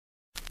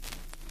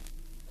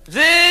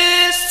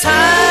This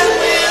time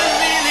we're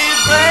really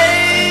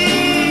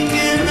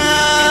breaking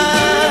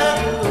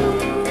up.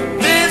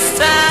 This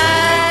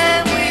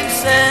time we've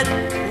said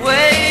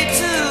way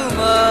too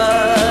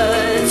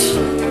much.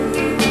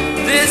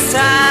 This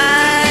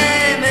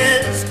time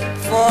is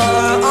for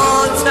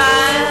all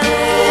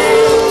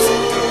times.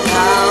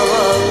 How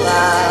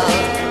about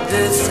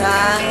this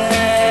time?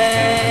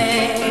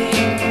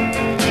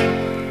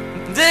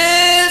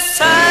 This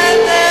time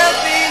there'll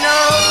be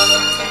no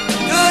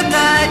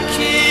goodnight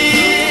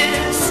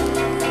kiss.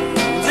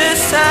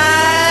 This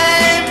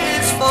time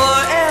is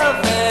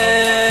forever.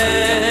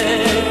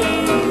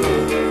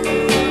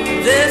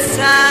 This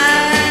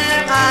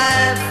time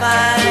I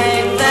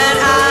find that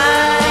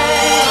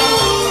I'm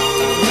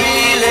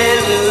really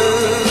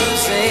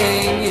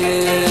losing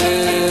you.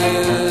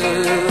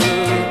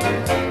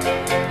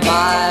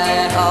 My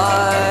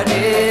heart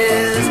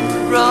is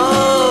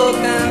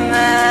broken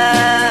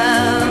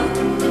now.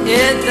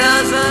 It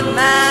doesn't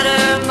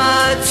matter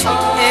much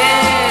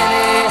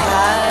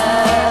anyhow,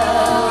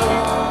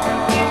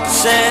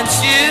 since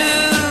you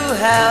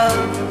have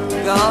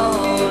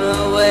gone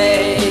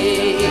away.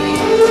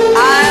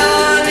 I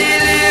only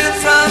live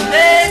from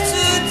day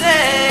to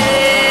day.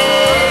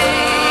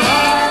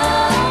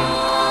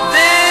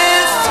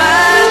 This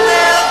time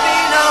there'll be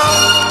no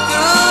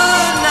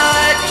good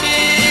night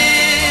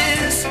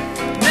kiss.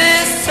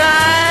 This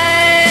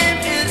time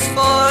is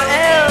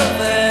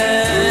forever.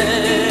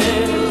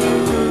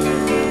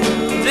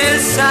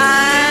 This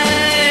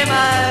time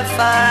I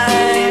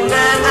find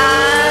that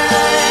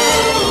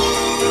I'm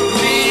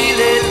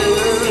really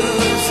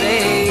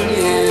losing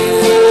you.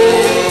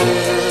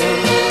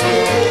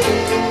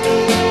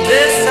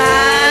 This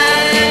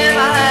time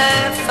I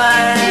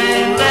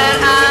find that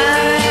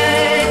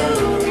I'm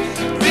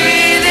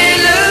really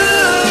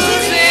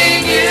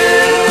losing you.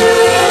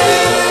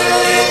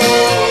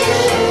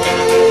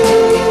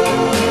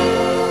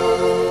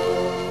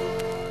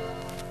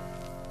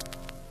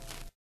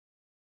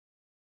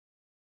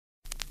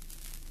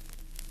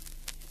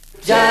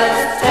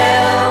 Just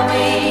tell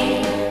me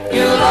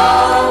you'll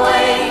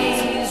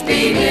always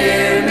be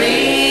near me.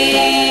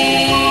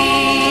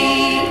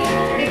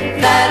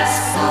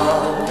 That's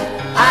all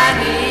I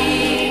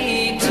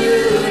need to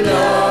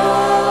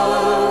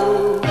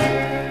know.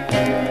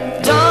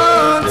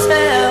 Don't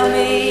tell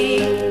me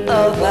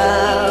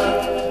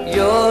about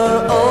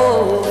your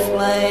old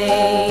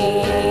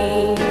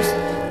flames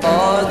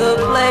or the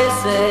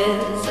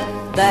places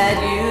that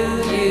you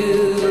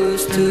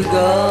used to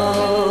go.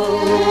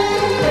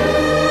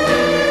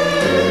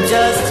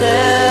 Just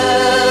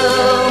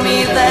tell me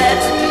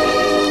that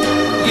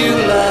you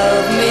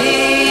love me.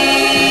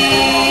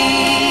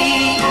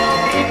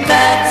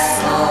 That's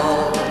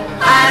all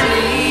I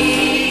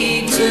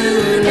need to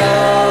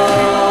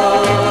know.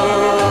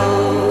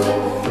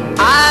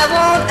 I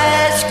won't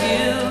ask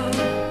you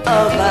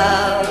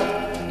about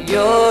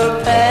your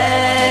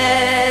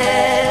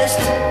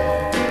past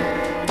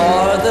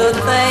or the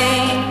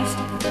things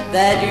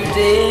that you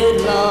did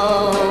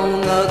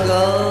long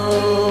ago.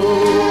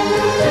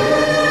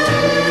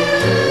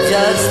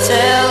 Just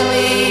tell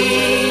me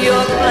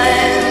your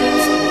plans.